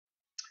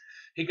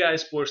Hey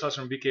guys, Boris House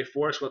from BK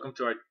Forex. Welcome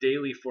to our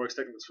daily Forex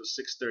technicals for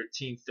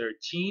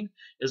 6/13/13.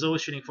 As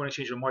always, trading foreign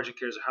exchange or margin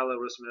carries a high level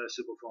risk and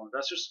suitable for all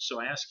investors.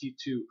 So I ask you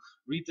to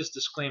read this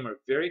disclaimer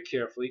very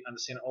carefully,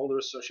 understand all the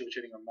risks associated with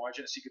trading on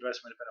margin, and seek advice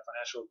from an independent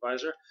financial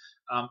advisor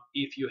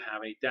if you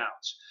have any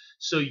doubts.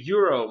 So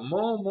Euro,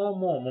 Mo,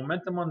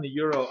 momentum on the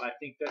Euro. I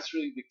think that's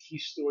really the key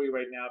story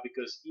right now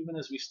because even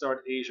as we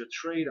start Asia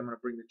trade, I'm going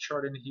to bring the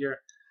chart in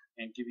here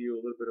and give you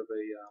a little bit of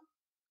a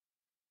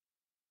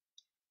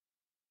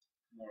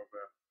more of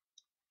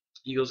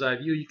a eagle's eye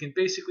view. You can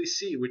basically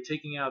see we're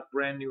taking out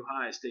brand new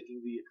highs,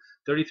 taking the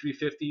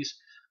 3350s,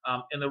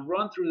 and the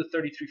run through the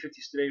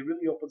 3350s today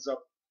really opens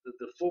up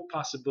the full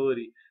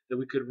possibility that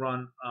we could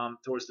run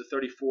towards the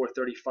 34,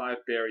 35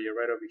 barrier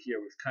right over here.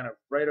 We've kind of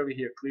right over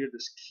here cleared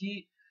this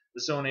key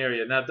zone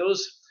area. Now,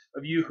 those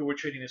of you who were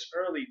trading this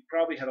early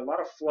probably had a lot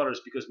of flutters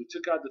because we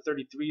took out the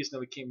 33s, and then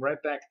we came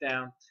right back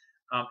down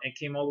and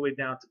came all the way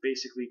down to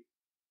basically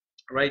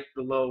right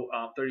below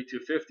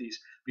 3250s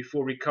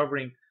before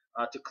recovering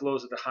to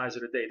close at the highs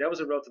of the day. That was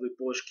a relatively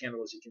bullish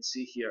candle, as you can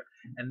see here,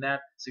 and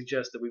that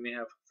suggests that we may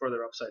have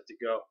further upside to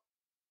go.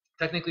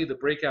 Technically, the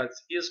breakout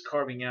is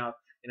carving out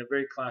in a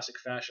very classic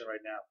fashion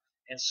right now,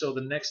 and so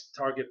the next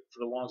target for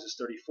the longs is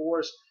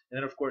 34s, and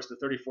then of course the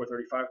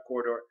 34-35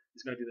 corridor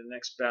is going to be the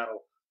next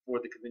battle for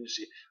the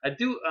contingency. I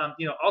do,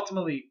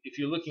 ultimately, if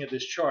you're looking at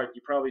this chart,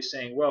 you're probably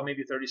saying, well,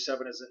 maybe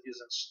 37 is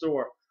in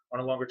store on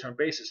a longer term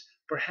basis.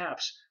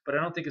 Perhaps, but I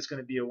don't think it's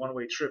going to be a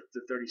one-way trip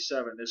to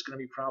 37. There's going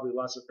to be probably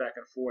lots of back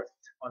and forth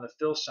on the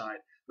fill side.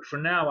 But for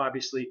now,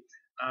 obviously,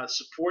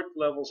 support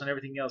levels and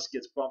everything else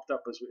gets bumped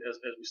up as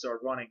we start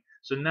running.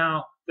 So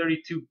now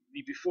 32,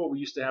 before we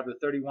used to have the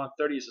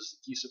 3130s as the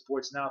key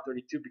supports. Now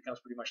 32 becomes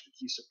pretty much the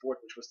key support,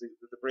 which was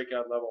the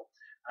breakout level.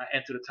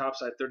 And to the top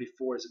side,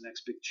 34 is the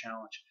next big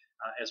challenge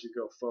as we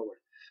go forward.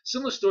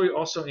 Similar story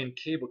also in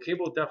cable.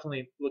 Cable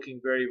definitely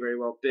looking very, very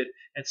well bid.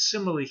 And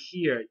similarly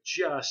here,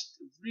 just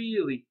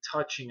really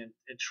touching and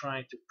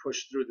trying to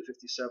push through the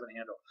 57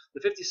 handle.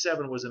 The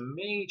 57 was a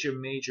major,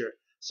 major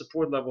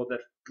support level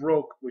that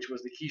broke, which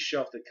was the key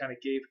shelf that kind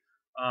of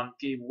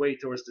gave way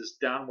towards this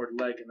downward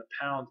leg in the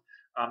pound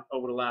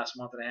over the last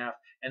month and a half.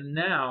 And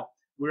now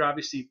we're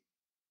obviously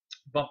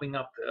bumping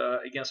up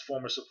against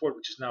former support,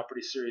 which is now a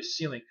pretty serious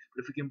ceiling.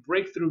 But if we can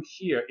break through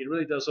here, it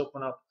really does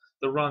open up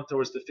the run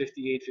towards the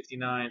 58,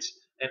 59s,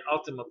 and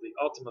ultimately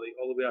all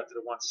the way out to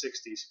the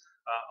 160s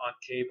on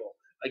cable.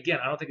 Again,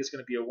 I don't think it's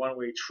going to be a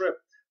one-way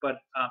trip, but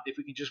if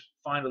we can just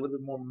find a little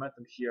bit more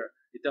momentum here,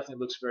 it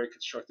definitely looks very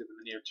constructive in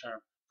the near term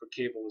for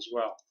cable as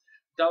well.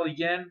 Dollar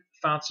yen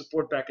found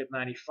support back at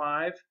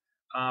 95,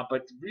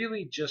 but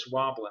really just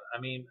wobbling.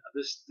 I mean,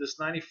 this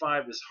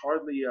 95 is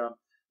hardly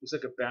looks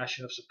like a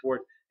bastion of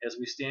support as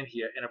we stand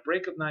here, and a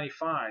break of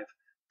 95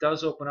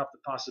 does open up the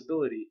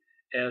possibility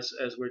as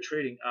we're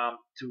trading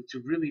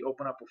to really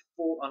open up a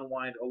full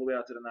unwind all the way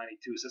out to the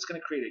 92. So it's going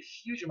to create a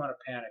huge amount of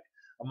panic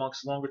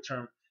amongst longer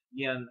term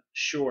yen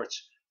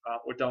shorts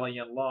or dollar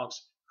yen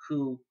longs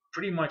who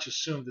pretty much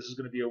assume this is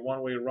going to be a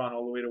one-way run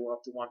all the way to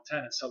up to 110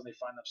 and suddenly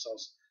find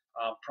themselves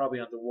probably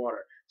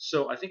underwater.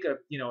 So I think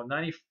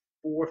 94.50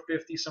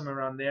 somewhere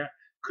around there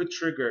could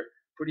trigger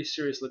pretty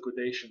serious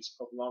liquidations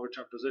of longer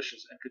term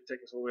positions and could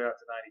take us all the way out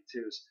to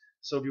 92s.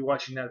 So be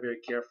watching that very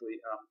carefully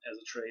as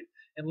a trade.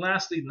 And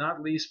lastly,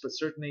 not least, but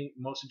certainly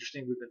most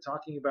interesting, we've been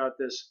talking about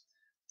this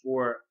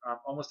for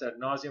almost ad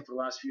nauseum for the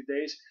last few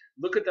days.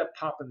 Look at that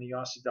pop in the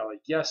Aussie dollar.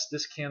 Yes,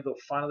 this candle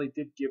finally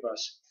did give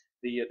us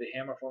the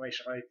hammer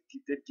formation. Right,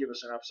 it did give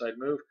us an upside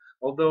move.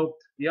 Although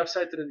the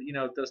upside to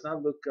the does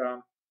not look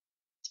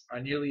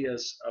nearly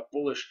as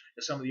bullish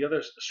as some of the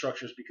other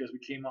structures because we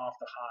came off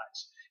the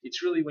highs.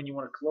 It's really when you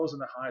want to close on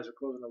the highs or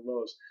close on the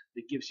lows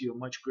that gives you a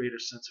much greater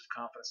sense of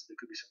confidence that there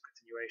could be some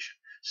continuation.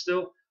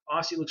 Still,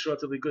 Aussie looks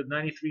relatively good.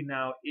 93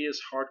 now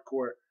is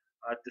hardcore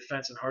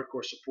defense and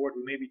hardcore support.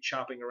 We may be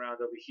chopping around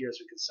over here as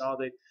we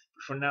consolidate,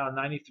 but for now,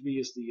 93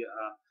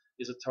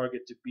 is a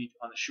target to beat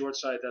on the short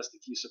side. That's the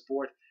key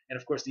support. And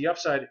of course, the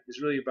upside is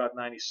really about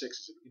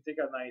 96s. If we can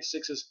take out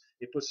 96s,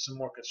 it puts us in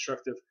more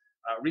constructive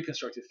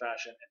reconstructive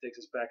fashion and takes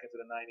us back into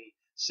the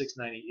 96,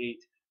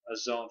 98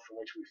 zone from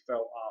which we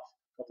fell off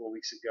a couple of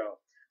weeks ago.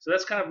 So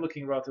that's kind of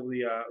looking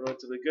relatively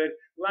good.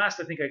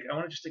 Last, I think I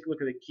want to just take a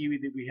look at the Kiwi.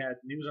 That we had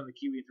news on the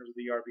Kiwi in terms of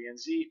the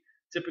RBNZ.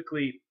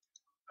 Typically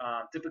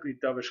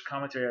dovish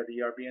commentary on the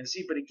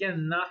RBNZ, but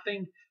again,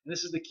 nothing. And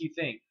this is the key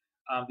thing: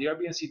 the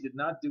RBNZ did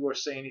not do or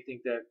say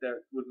anything that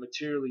would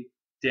materially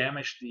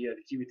damage the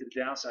Kiwi to the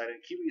downside.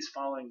 And Kiwi is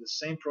following the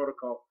same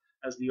protocol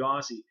as the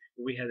Aussie,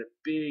 where we had a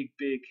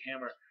big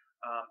hammer.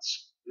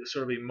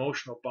 Sort of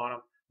emotional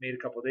bottom made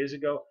a couple of days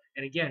ago.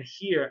 And again,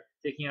 here,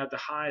 taking out the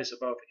highs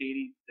above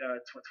 80,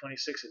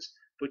 26s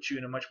puts you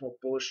in a much more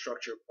bullish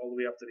structure all the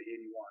way up to the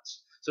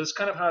 81s. So that's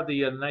kind of how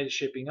the night is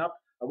shaping up.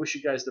 I wish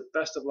you guys the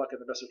best of luck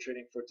and the best of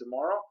trading for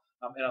tomorrow.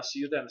 And I'll see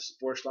you then. This is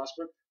Boris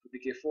Schlossberg with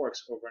BK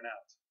Forex over and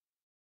out.